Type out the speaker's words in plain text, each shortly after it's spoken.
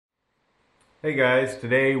Hey guys,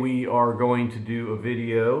 today we are going to do a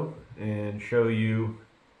video and show you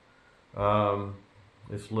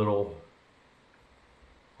this little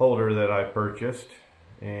holder that I purchased,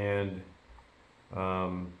 and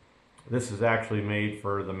this is actually made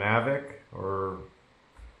for the Mavic or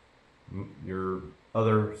your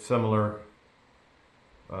other similar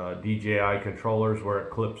DJI controllers where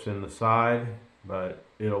it clips in the side, but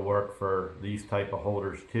it'll work for these type of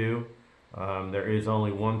holders too. There is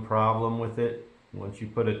only one problem with it. Once you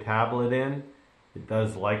put a tablet in, it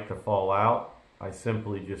does like to fall out. I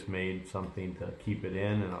simply just made something to keep it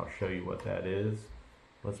in, and I'll show you what that is.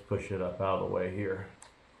 Let's push it up out of the way here.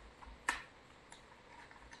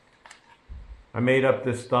 I made up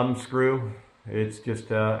this thumb screw. It's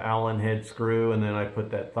just a Allen head screw, and then I put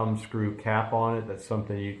that thumb screw cap on it. That's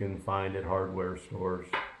something you can find at hardware stores.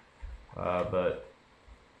 But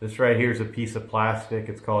this right here is a piece of plastic.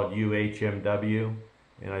 It's called UHMW,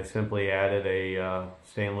 and I simply added a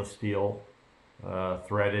stainless steel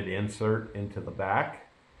threaded insert into the back,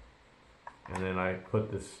 and then I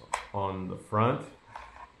put this on the front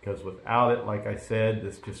because without it, like I said,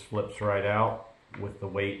 this just flips right out with the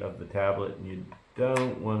weight of the tablet, and you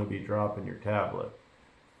don't want to be dropping your tablet.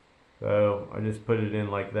 So I just put it in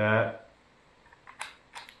like that,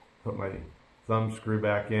 put my thumb screw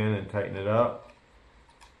back in and tighten it up.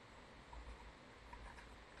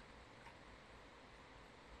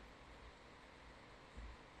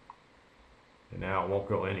 And now it won't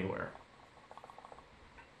go anywhere.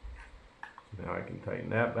 So now I can tighten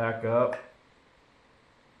that back up.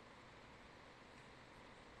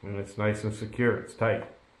 And it's nice and secure, it's tight.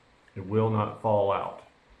 It will not fall out.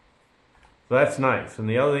 So that's nice. And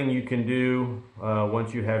the other thing you can do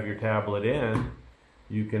once you have your tablet in,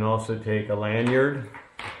 you can also take a lanyard,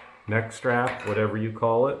 neck strap, whatever you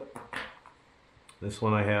call it. This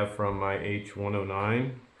one I have from my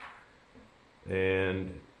H109.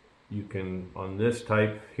 And you can, on this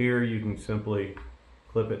type here, you can simply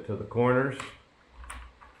clip it to the corners.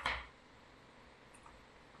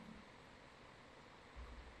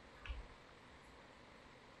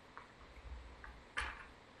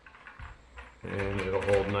 And it'll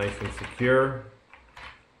hold nice and secure.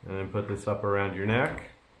 And then put this up around your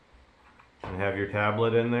neck and have your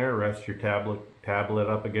tablet in there. Rest your tablet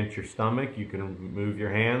up against your stomach. You can move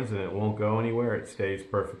your hands and it won't go anywhere. It stays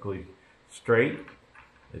perfectly straight.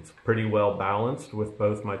 It's pretty well balanced with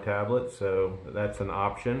both my tablets, so that's an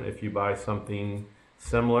option. If you buy something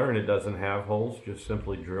similar and it doesn't have holes, just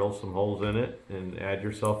simply drill some holes in it and add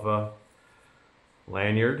yourself a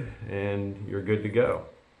lanyard and you're good to go.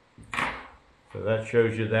 So that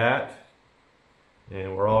shows you that,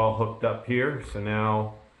 and we're all hooked up here. So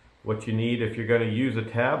now what you need if you're going to use a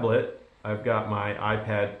tablet, I've got my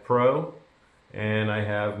iPad Pro and I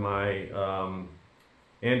have my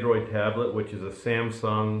Android tablet, which is a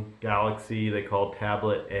Samsung Galaxy they call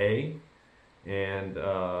Tablet A, and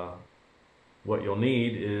what you'll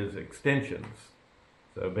need is extensions.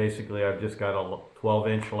 So basically I've just got a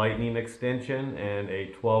 12-inch lightning extension and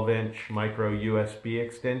a 12-inch micro USB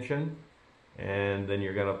extension, and then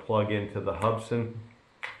you're going to plug into the Hubsan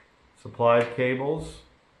supplied cables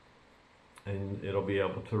and it'll be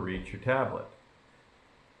able to reach your tablet.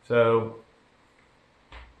 So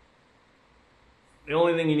the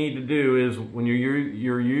only thing you need to do is when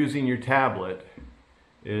you're using your tablet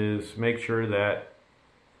is make sure that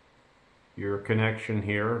your connection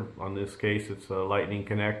here, on this case it's a lightning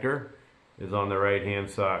connector, is on the right hand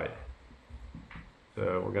side.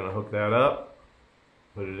 So we're going to hook that up,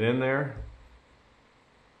 put it in there,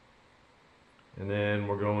 and then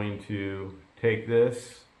we're going to take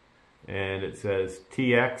this, and it says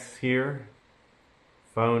TX here,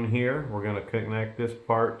 phone here. We're going to connect this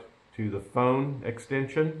part to the phone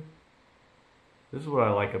extension. This is what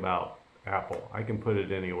I like about Apple. I can put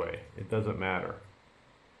it anyway. It doesn't matter.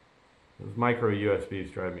 Those micro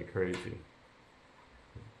USBs drive me crazy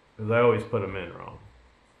because I always put them in wrong.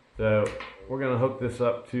 So we're going to hook this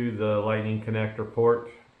up to the lightning connector port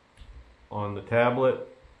on the tablet.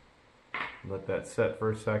 Let that set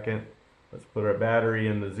for a second. Let's put our battery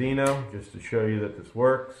in the Zino just to show you that this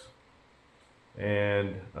works.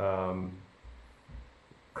 And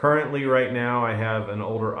currently, right now, I have an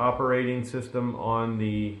older operating system on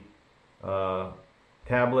the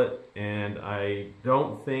tablet, and I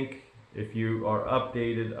don't think if you are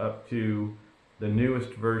updated up to the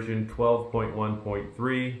newest version,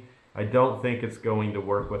 12.1.3, I don't think it's going to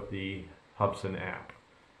work with the Hubsan app.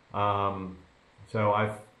 So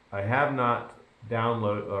I have not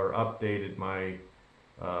downloaded or updated my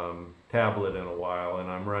tablet in a while, and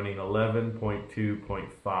I'm running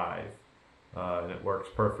 11.2.5. And it works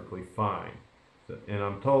perfectly fine. And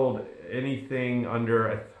I'm told anything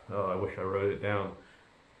under, oh, I wish I wrote it down.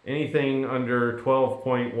 Anything under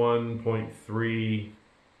 12.1.3,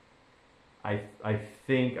 I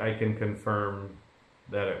think I can confirm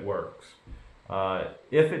that it works.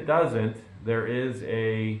 If it doesn't, there is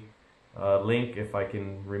a link, if I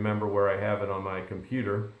can remember where I have it on my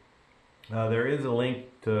computer. There is a link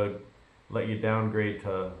to let you downgrade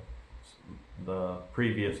to the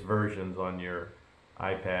previous versions on your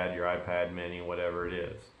iPad Mini, whatever it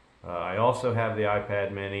is. I also have the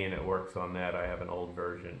iPad Mini and it works on that. I have an old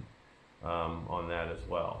version on that as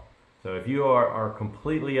well. So if you are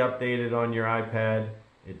completely updated on your iPad,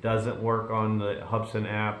 it doesn't work on the Hubsan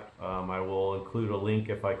app, I will include a link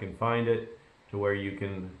if I can find it to where you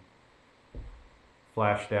can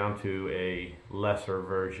flash down to a lesser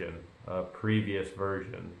version, a previous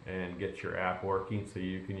version, and get your app working so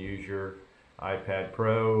you can use your iPad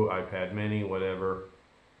Pro, iPad Mini, whatever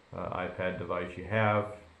iPad device you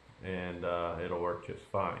have, and it'll work just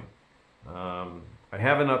fine. I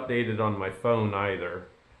haven't updated on my phone either,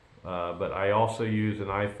 but I also use an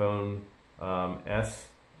iPhone 7S,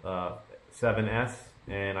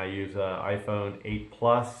 and I use an iPhone 8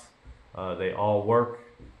 Plus. They all work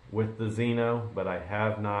with the Zino, but I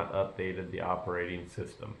have not updated the operating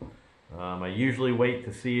system. I usually wait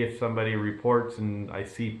to see if somebody reports and I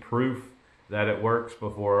see proof that it works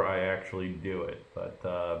before I actually do it. But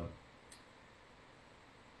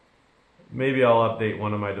maybe I'll update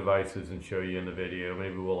one of my devices and show you in the video.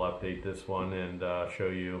 Maybe we'll update this one and show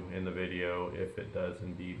you in the video if it does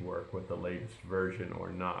indeed work with the latest version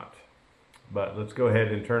or not. But let's go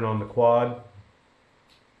ahead and turn on the quad.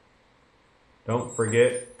 Don't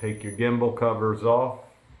forget, take your gimbal covers off.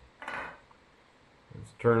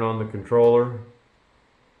 Let's turn on the controller.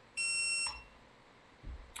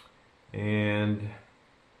 And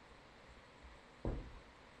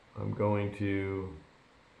I'm going to,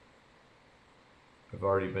 I've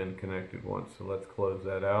already been connected once, so let's close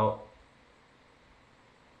that out.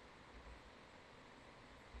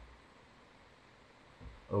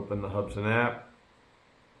 Open the Hubsan app.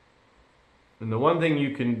 And the one thing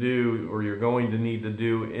you can do, or you're going to need to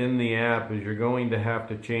do in the app, is you're going to have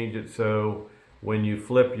to change it so when you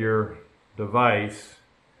flip your device,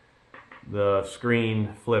 the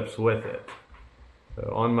screen flips with it.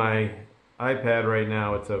 So on my iPad right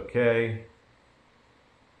now, it's okay.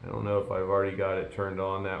 I don't know if I've already got it turned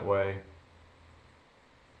on that way.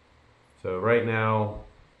 So right now,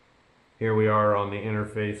 here we are on the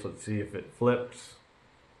interface. Let's see if it flips.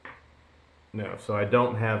 No, so I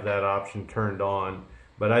don't have that option turned on,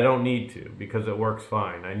 but I don't need to because it works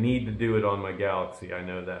fine. I need to do it on my Galaxy, I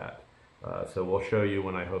know that. So we'll show you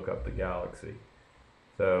when I hook up the Galaxy.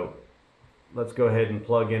 So let's go ahead and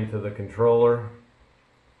plug into the controller.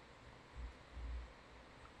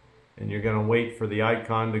 And you're going to wait for the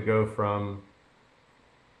icon to go from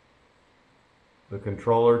the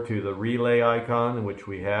controller to the relay icon, which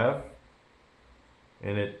we have.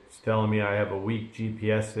 And it's telling me I have a weak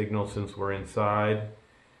GPS signal since we're inside.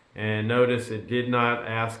 And notice it did not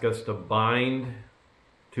ask us to bind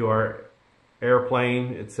to our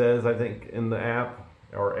airplane, it says, I think, in the app,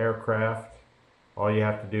 or aircraft. All you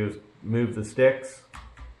have to do is move the sticks,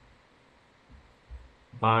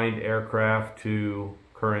 bind aircraft to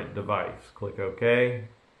current device. Click OK.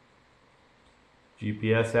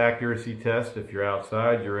 GPS accuracy test. If you're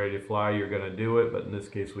outside, you're ready to fly, you're going to do it, but in this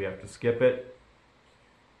case we have to skip it.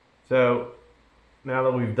 So now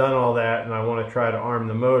that we've done all that and I want to try to arm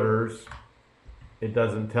the motors, it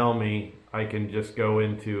doesn't tell me. I can just go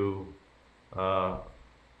into a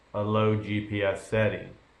low GPS setting.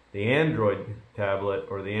 The Android tablet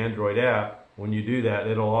or the Android app, when you do that,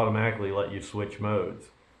 it'll automatically let you switch modes.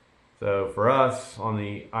 So for us on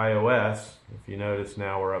the iOS, if you notice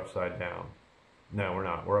now we're upside down. No, we're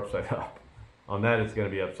not. We're upside up. On that it's going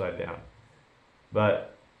to be upside down.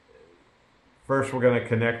 But first we're going to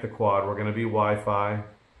connect the quad. We're going to be Wi-Fi.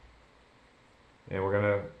 And we're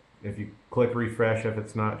going to, if you click refresh if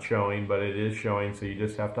it's not showing, but it is showing, so you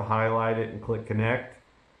just have to highlight it and click connect.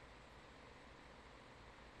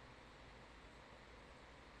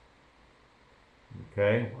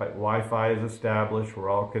 Okay, Wi-Fi is established. We're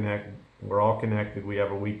all connected. We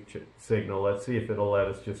have a weak signal. Let's see if it'll let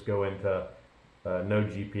us just go into no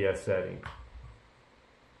GPS setting.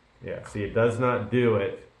 Yeah, see, it does not do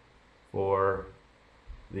it for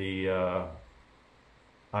the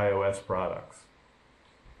iOS products.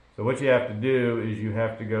 So what you have to do is you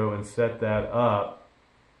have to go and set that up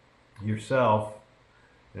yourself.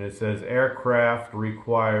 And it says aircraft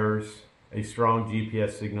requires a strong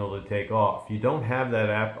GPS signal to take off. You don't have that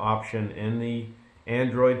app option in the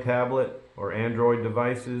Android tablet. or Android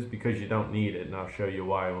devices because you don't need it, and I'll show you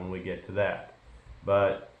why when we get to that.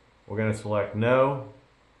 But we're going to select no,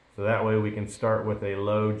 so that way we can start with a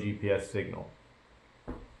low GPS signal.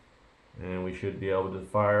 And we should be able to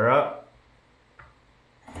fire up.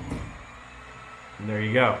 And there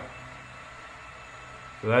you go.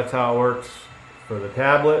 So that's how it works for the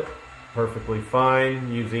tablet. Perfectly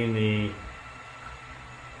fine using the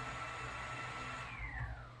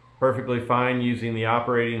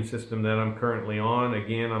operating system that I'm currently on.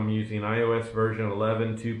 Again, I'm using iOS version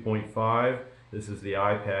 11 2.5. This is the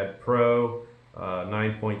iPad Pro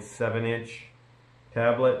 9.7 inch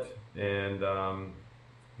tablet, and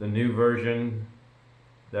the new version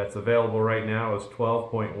that's available right now is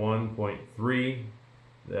 12.1.3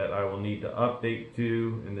 that I will need to update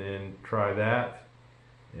to and then try that.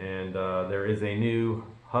 And there is a new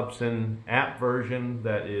HUBSAN app version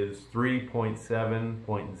that is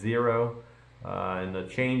 3.7.0, and the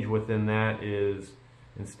change within that is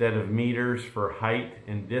instead of meters for height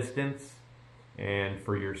and distance and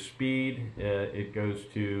for your speed, it goes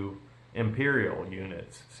to imperial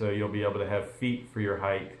units. So you'll be able to have feet for your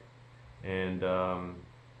height and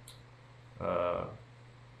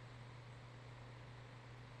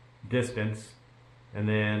distance, and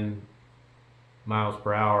then miles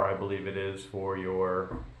per hour, I believe it is, for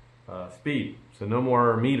your speed. So no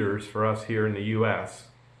more meters for us here in the US.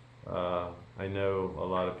 I know a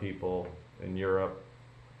lot of people in Europe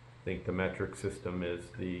think the metric system is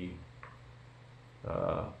the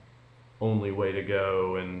only way to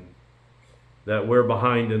go, and that we're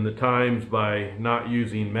behind in the times by not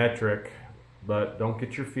using metric. But don't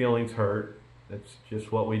get your feelings hurt. It's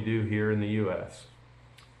just what we do here in the US.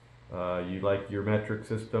 You like your metric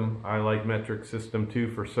system. I like metric system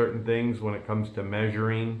too for certain things when it comes to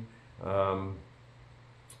measuring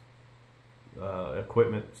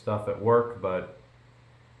equipment stuff at work, but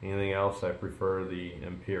anything else I prefer the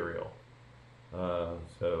imperial.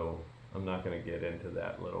 So I'm not going to get into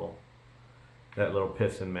that little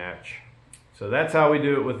piss and match. So that's how we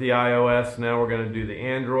do it with the iOS. Now we're going to do the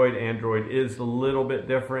Android. Android is a little bit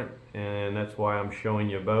different, and that's why I'm showing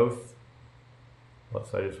you both.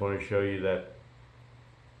 Plus, I just want to show you that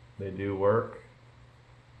they do work.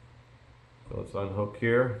 So let's unhook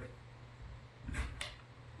here.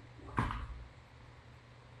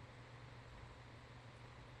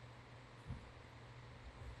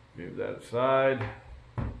 Move that aside.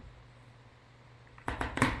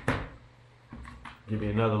 Give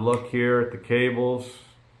you another look here at the cables.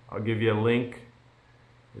 I'll give you a link.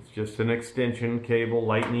 It's just an extension cable,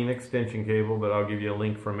 lightning extension cable, but I'll give you a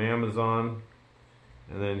link from Amazon.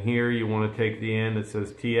 And then here you want to take the end that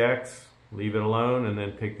says TX, leave it alone, and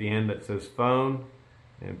then take the end that says phone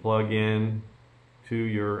and plug in to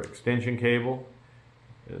your extension cable.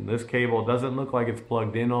 And this cable doesn't look like it's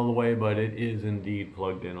plugged in all the way, but it is indeed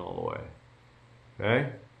plugged in all the way.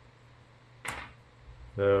 Okay?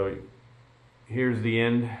 So here's the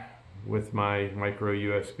end with my micro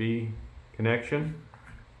USB connection.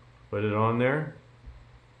 Put it on there.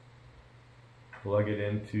 Plug it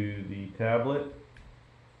into the tablet.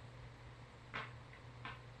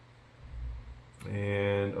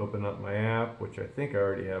 And open up my app, which I think I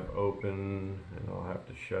already have open, and I'll have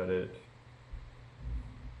to shut it.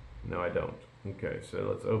 No, I don't. Okay, so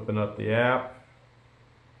let's open up the app.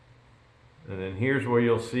 And then here's where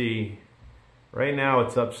you'll see, right now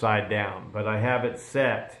it's upside down, but I have it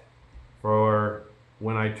set for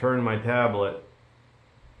when I turn my tablet,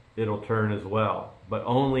 it'll turn as well. But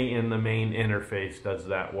only in the main interface does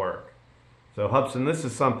that work. So HUBSAN, this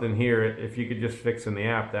is something here, if you could just fix in the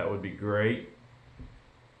app, that would be great.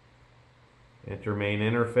 Enter main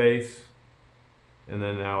interface, and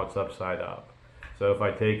then now it's upside up. So if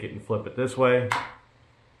I take it and flip it this way,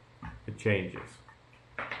 it changes.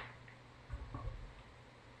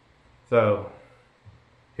 So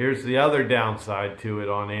here's the other downside to it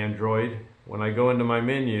on Android. When I go into my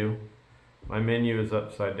menu is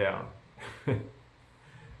upside down.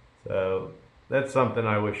 So that's something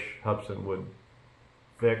I wish HUBSAN would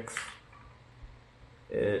fix.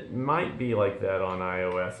 It might be like that on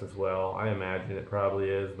iOS as well. I imagine it probably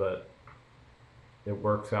is, but it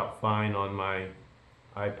works out fine on my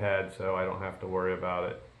iPad, so I don't have to worry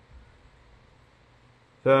about it.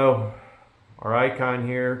 So our icon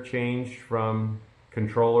here changed from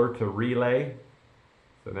controller to relay.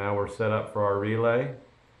 So now we're set up for our relay,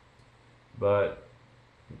 but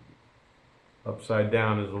upside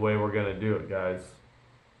down is the way we're going to do it, guys.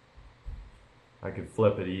 I could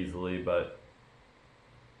flip it easily, but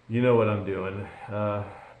you know what I'm doing.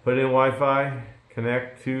 Put in Wi-Fi,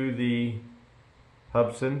 connect to the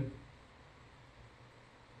HUBSAN,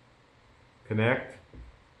 connect,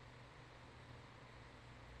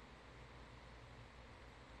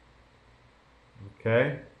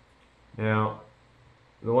 Okay, now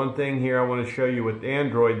the one thing here I want to show you with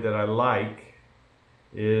Android that I like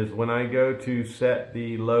is when I go to set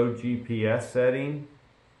the low GPS setting,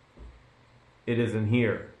 it is in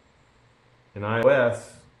here. In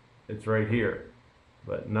iOS, it's right here,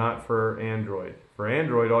 but not for Android. For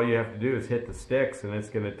Android, all you have to do is hit the sticks and it's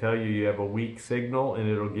going to tell you you have a weak signal, and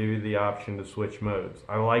it'll give you the option to switch modes.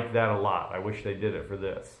 I like that a lot. I wish they did it for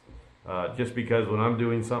this. Just because when I'm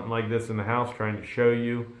doing something like this in the house, trying to show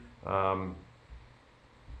you,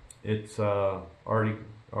 it's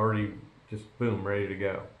already just boom, ready to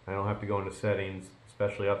go. I don't have to go into settings,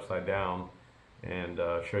 especially upside down, and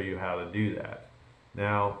show you how to do that.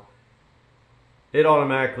 Now, it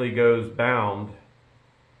automatically goes bound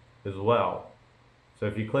as well. So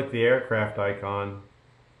if you click the aircraft icon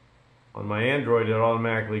on my Android, it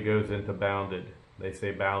automatically goes into bounded. They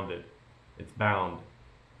say bounded. It's bound.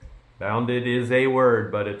 Bounded is a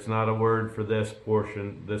word, but it's not a word for this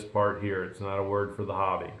portion, this part here. It's not a word for the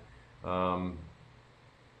hobby,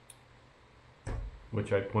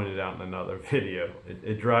 which I pointed out in another video.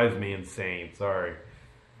 It drives me insane, sorry.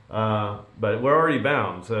 But we're already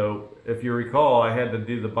bound, so if you recall, I had to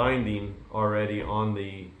do the binding already on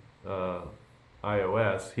the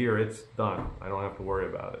iOS. Here it's done. I don't have to worry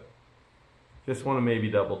about it. Just want to maybe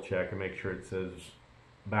double check and make sure it says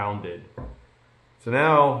bounded. So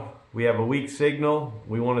now we have a weak signal.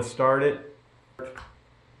 We want to start it.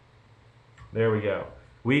 There we go.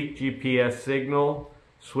 Weak GPS signal,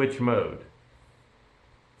 switch mode.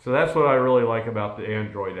 So that's what I really like about the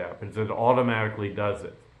Android app, is it automatically does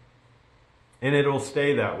it. And it'll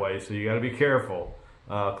stay that way, so you got to be careful.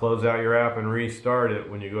 Close out your app and restart it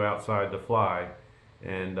when you go outside to fly,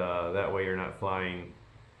 and that way you're not flying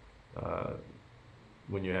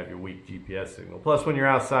when you have your weak GPS signal. Plus, when you're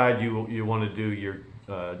outside, you want to do your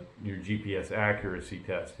GPS accuracy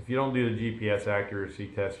test. If you don't do the GPS accuracy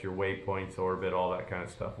test, your waypoints, orbit, all that kind of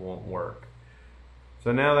stuff won't work.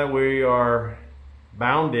 So now that we are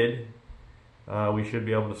bounded, we should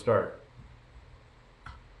be able to start.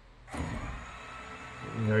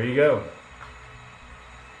 And there you go.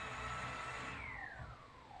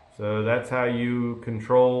 So that's how you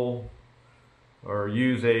control or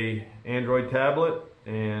use a Android tablet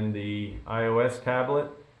and the iOS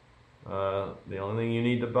tablet. The only thing you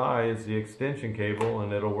need to buy is the extension cable,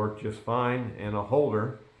 and it'll work just fine, and a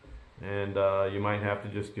holder. And you might have to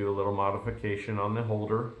just do a little modification on the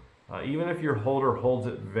holder. Even if your holder holds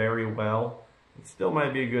it very well, it still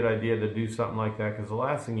might be a good idea to do something like that, because the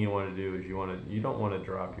last thing you want to do is you don't want to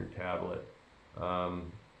drop your tablet.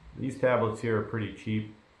 These tablets here are pretty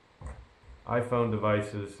cheap. iPhone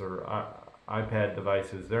devices or iPad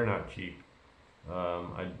devices, they're not cheap.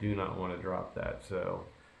 I do not want to drop that, so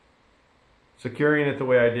securing it the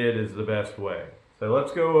way I did is the best way. So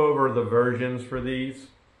let's go over the versions for these.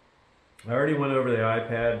 I already went over the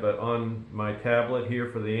iPad, but on my tablet here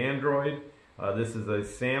for the Android, this is a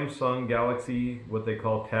Samsung Galaxy, what they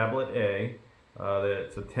call Tablet A.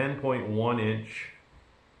 It's a 10.1 inch,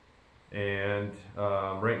 and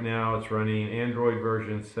right now it's running Android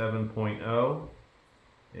version 7.0,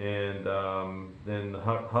 and then the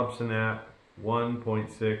Hubsan app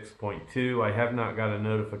 1.6.2. I have not got a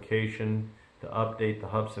notification to update the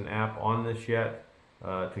Hubsan app on this yet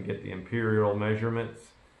to get the imperial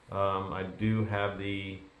measurements. I do have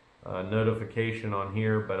the notification on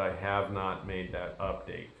here, but I have not made that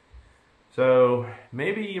update. So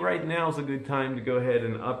maybe right now is a good time to go ahead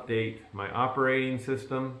and update my operating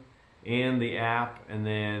system and the app, and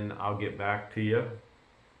then I'll get back to you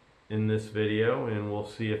in this video and we'll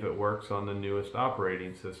see if it works on the newest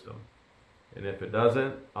operating system. And if it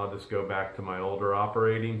doesn't, I'll just go back to my older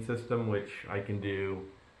operating system, which I can do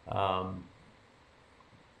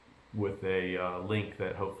with a link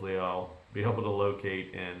that hopefully I'll be able to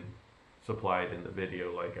locate and supply it in the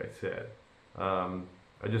video like I said.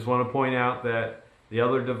 I just want to point out that the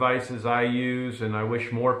other devices I use, and I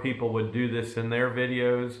wish more people would do this in their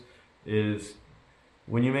videos, is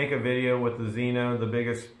when you make a video with the Zino, the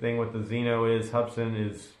biggest thing with the Zino is Hubsan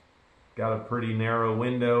is got a pretty narrow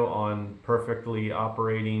window on perfectly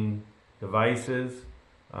operating devices.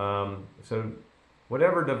 So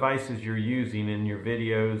whatever devices you're using in your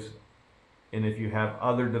videos, and if you have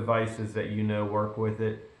other devices that you know work with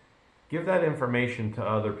it, give that information to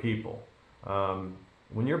other people.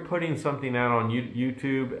 When you're putting something out on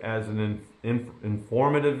YouTube as an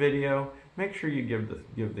informative video, make sure you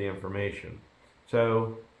give the information.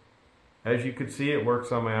 So as you can see, it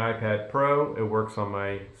works on my iPad Pro, it works on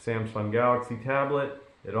my Samsung Galaxy tablet,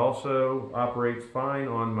 it also operates fine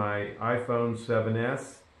on my iPhone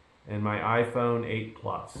 7s and my iPhone 8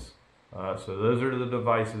 Plus. So those are the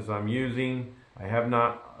devices I'm using. I have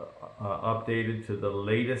not updated to the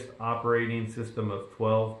latest operating system of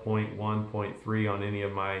 12.1.3 on any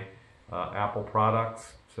of my Apple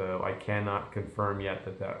products, so I cannot confirm yet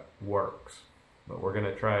that that works. But we're going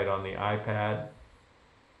to try it on the iPad,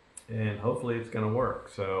 and hopefully it's going to work.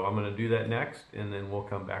 So I'm going to do that next, and then we'll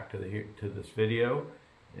come back to this video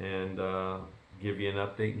and give you an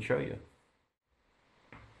update and show you.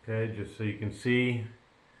 Okay, just so you can see,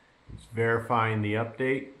 it's verifying the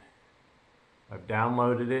update. I've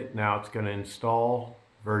downloaded it. Now it's going to install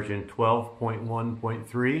version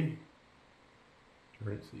 12.1.3.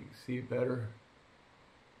 Turn it so you can see it better.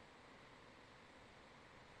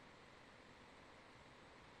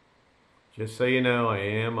 Just so you know, I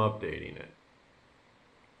am updating it.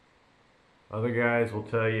 Other guys will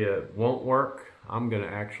tell you it won't work. I'm going to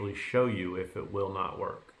actually show you if it will not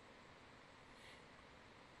work.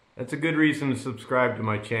 That's a good reason to subscribe to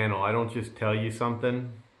my channel. I don't just tell you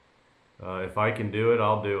something. If I can do it,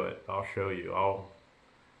 I'll do it. I'll show you.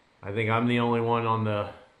 I think I'm the only one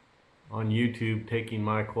on YouTube taking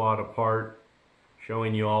my quad apart,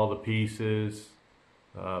 showing you all the pieces,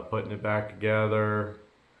 putting it back together,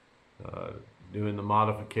 doing the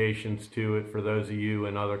modifications to it for those of you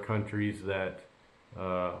in other countries that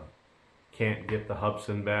can't get the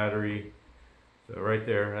Hubsan battery. So right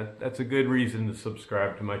there, that's a good reason to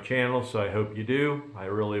subscribe to my channel, so I hope you do. I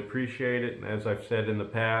really appreciate it, and as I've said in the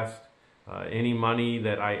past, any money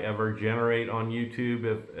that I ever generate on YouTube,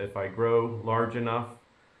 if I grow large enough,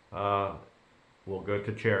 will go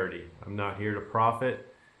to charity. I'm not here to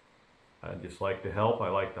profit. I just like to help. I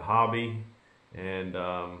like the hobby, and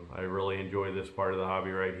I really enjoy this part of the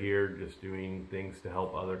hobby right here, just doing things to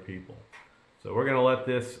help other people. So we're going to let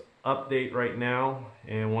this update right now,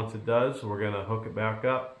 and once it does, we're going to hook it back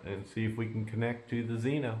up and see if we can connect to the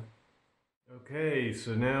Zino. Okay,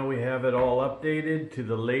 so now we have it all updated to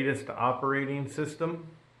the latest operating system,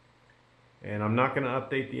 and I'm not going to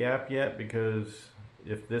update the app yet because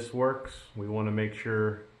if this works, we want to make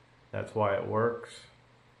sure that's why it works.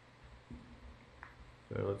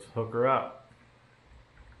 So let's hook her up.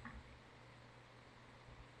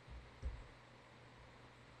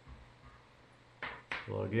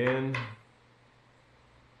 Plug in,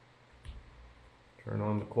 turn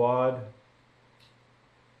on the quad.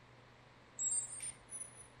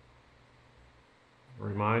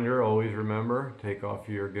 Reminder, always remember, take off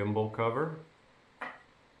your gimbal cover.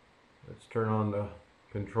 Let's turn on the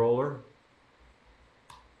controller.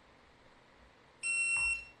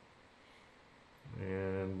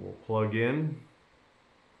 And we'll plug in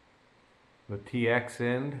the TX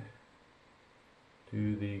end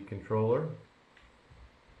to the controller.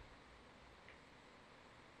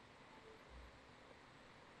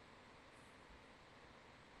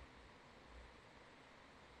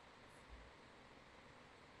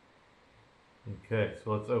 Okay,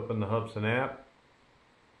 so let's open the Hubsan app.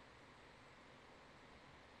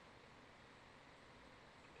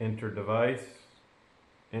 Enter device,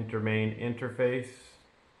 enter main interface.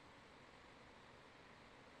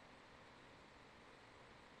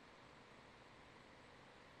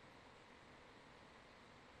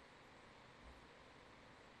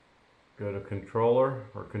 Go to controller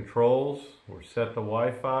or controls, or set the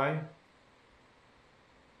Wi-Fi.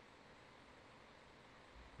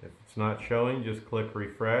 If it's not showing, just click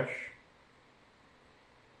refresh.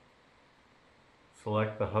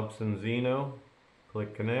 Select the Hubsan Zino,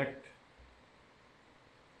 click connect.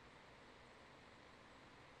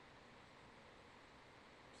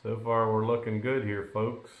 So far we're looking good here,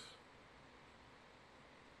 folks.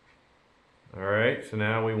 Alright, so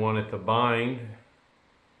now we want it to bind.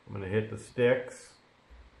 I'm going to hit the sticks.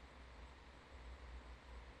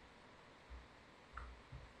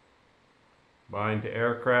 Bind to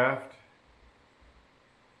aircraft.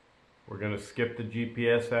 We're going to skip the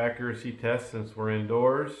GPS accuracy test since we're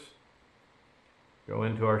indoors. Go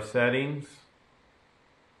into our settings.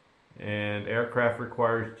 And aircraft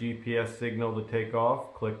requires GPS signal to take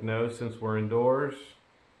off. Click no since we're indoors.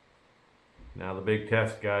 Now the big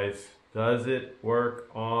test, guys. Does it work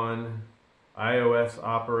on iOS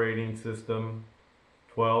operating system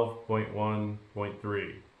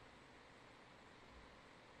 12.1.3?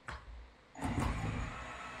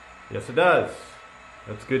 Yes, it does.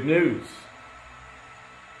 That's good news.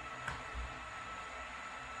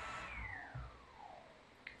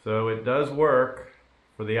 So it does work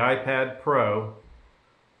for the iPad Pro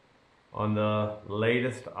on the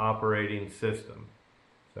latest operating system.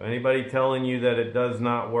 So anybody telling you that it does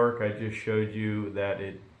not work, I just showed you that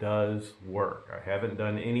it does work. I haven't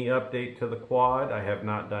done any update to the quad. I have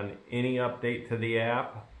not done any update to the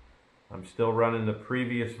app. I'm still running the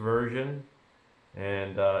previous version.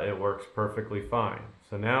 and it works perfectly fine.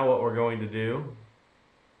 So now what we're going to do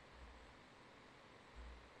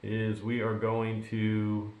is we are going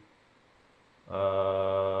to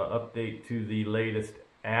update to the latest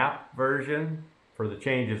app version. For the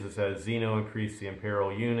changes, it says Zino increase the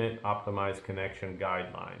imperial unit, optimize connection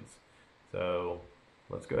guidelines. So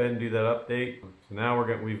let's go ahead and do that update. So now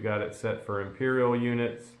we've got it set for imperial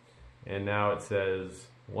units, and now it says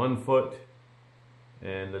 1 foot,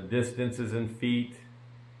 and the distance is in feet.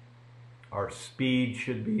 Our speed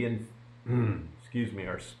should be in excuse me,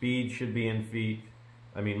 our speed should be in feet.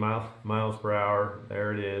 I mean miles per hour.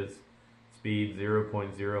 There it is. Speed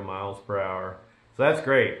 0.0 miles per hour. So that's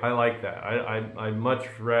great. I like that. I'd much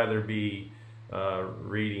rather be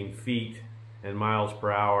reading feet and miles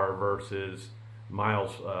per hour versus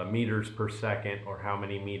meters per second, or how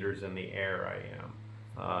many meters in the air I am.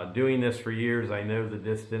 Doing this for years, I know the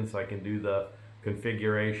distance. I can do the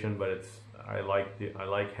configuration, but I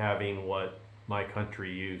like having what my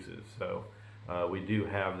country uses. So we do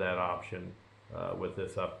have that option with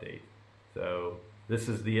this update. So this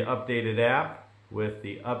is the updated app with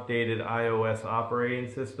the updated iOS operating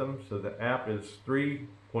system. So the app is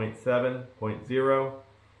 3.7.0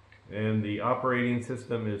 and the operating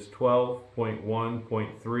system is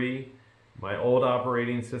 12.1.3. My old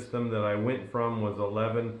operating system that I went from was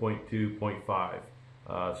 11.2.5.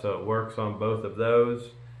 So it works on both of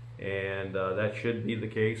those, and that should be the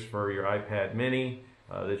case for your iPad mini.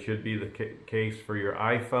 That should be the case for your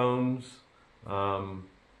iPhones.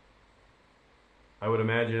 I would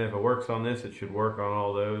imagine if it works on this, it should work on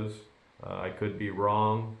all those. I could be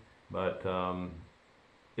wrong, but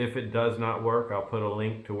if it does not work, I'll put a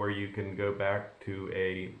link to where you can go back to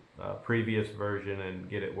a previous version and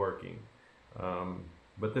get it working.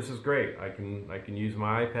 But this is great. I can use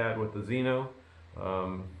my iPad with the Zino,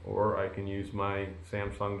 or I can use my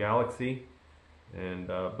Samsung Galaxy, and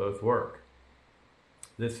both work.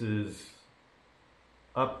 This is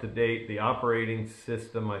up to date. The operating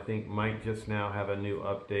system, I think, might just now have a new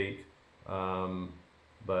update,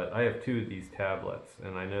 but I have 2 of these tablets,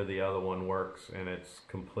 and I know the other one works and it's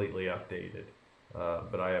completely updated,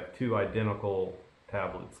 but I have 2 identical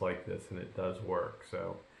tablets like this, and it does work.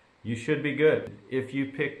 So you should be good. If you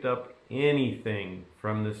picked up anything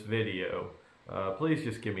from this video, please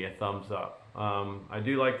just give me a thumbs up. I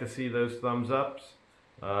do like to see those thumbs ups.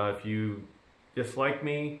 If you dislike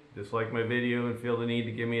me, dislike my video, and feel the need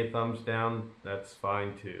to give me a thumbs down, that's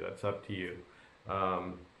fine too. That's up to you.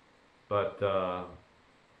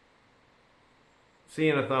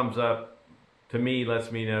 Seeing a thumbs up to me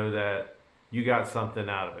lets me know that you got something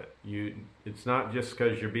out of it. It's not just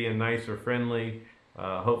because you're being nice or friendly.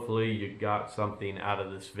 Hopefully you got something out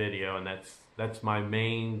of this video, and that's my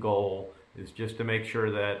main goal, is just to make sure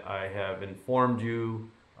that I have informed you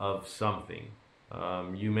of something.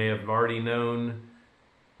 You may have already known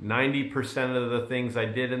 90% of the things I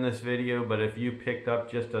did in this video, but if you picked up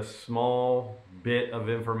just a small bit of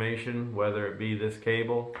information, whether it be this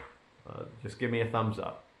cable, just give me a thumbs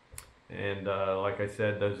up. And like I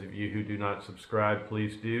said, those of you who do not subscribe,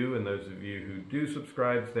 please do. And those of you who do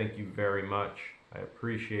subscribe, thank you very much. I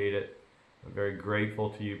appreciate it. I'm very grateful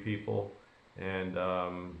to you people. And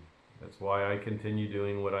that's why I continue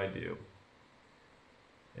doing what I do.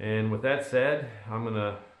 And with that said, I'm going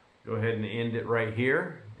to go ahead and end it right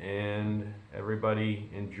here. And everybody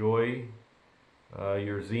enjoy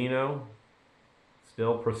your Zino.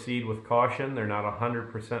 Still proceed with caution. They're not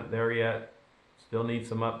 100% there yet. Still need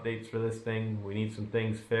some updates for this thing. We need some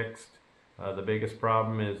things fixed. The biggest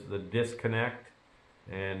problem is the disconnect,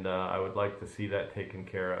 and I would like to see that taken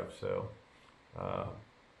care of. So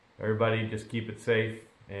everybody just keep it safe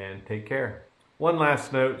and take care. One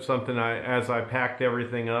last note, something as I packed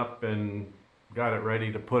everything up and got it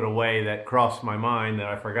ready to put away, that crossed my mind that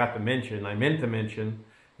I forgot to mention, I meant to mention,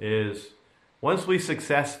 is once we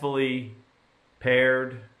successfully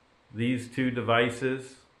paired these 2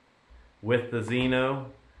 devices with the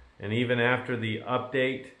Zino, and even after the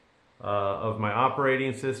update of my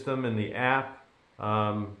operating system and the app,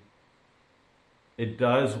 it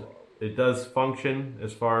does function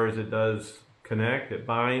as far as it does connect. It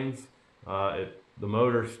binds, the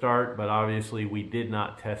motors start, but obviously we did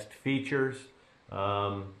not test features.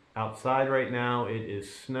 Outside right now it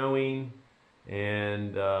is snowing,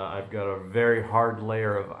 and I've got a very hard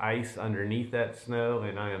layer of ice underneath that snow,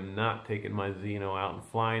 and I am not taking my Zino out and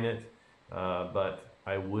flying it, but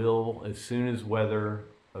I will as soon as weather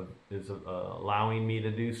is allowing me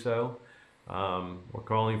to do so. We're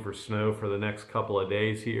calling for snow for the next couple of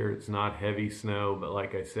days here. It's not heavy snow, but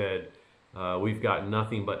like I said, we've got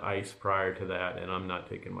nothing but ice prior to that, and I'm not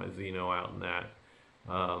taking my Zino out in that.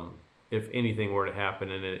 if anything were to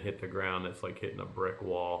happen and it hit the ground, it's like hitting a brick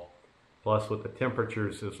wall. Plus, with the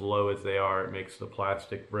temperatures as low as they are, it makes the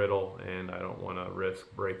plastic brittle, and I don't want to risk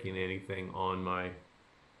breaking anything on my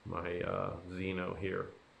Zino here.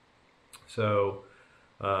 So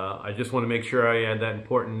I just want to make sure I add that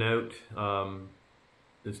important note.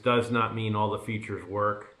 This does not mean all the features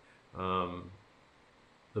work. The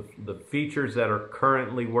features that are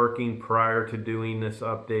currently working prior to doing this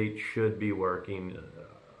update should be working.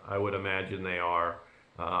 I would imagine they are.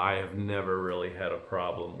 I have never really had a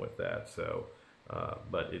problem with that, so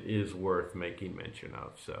but it is worth making mention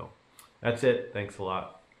of. So that's it. Thanks a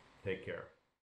lot. Take care.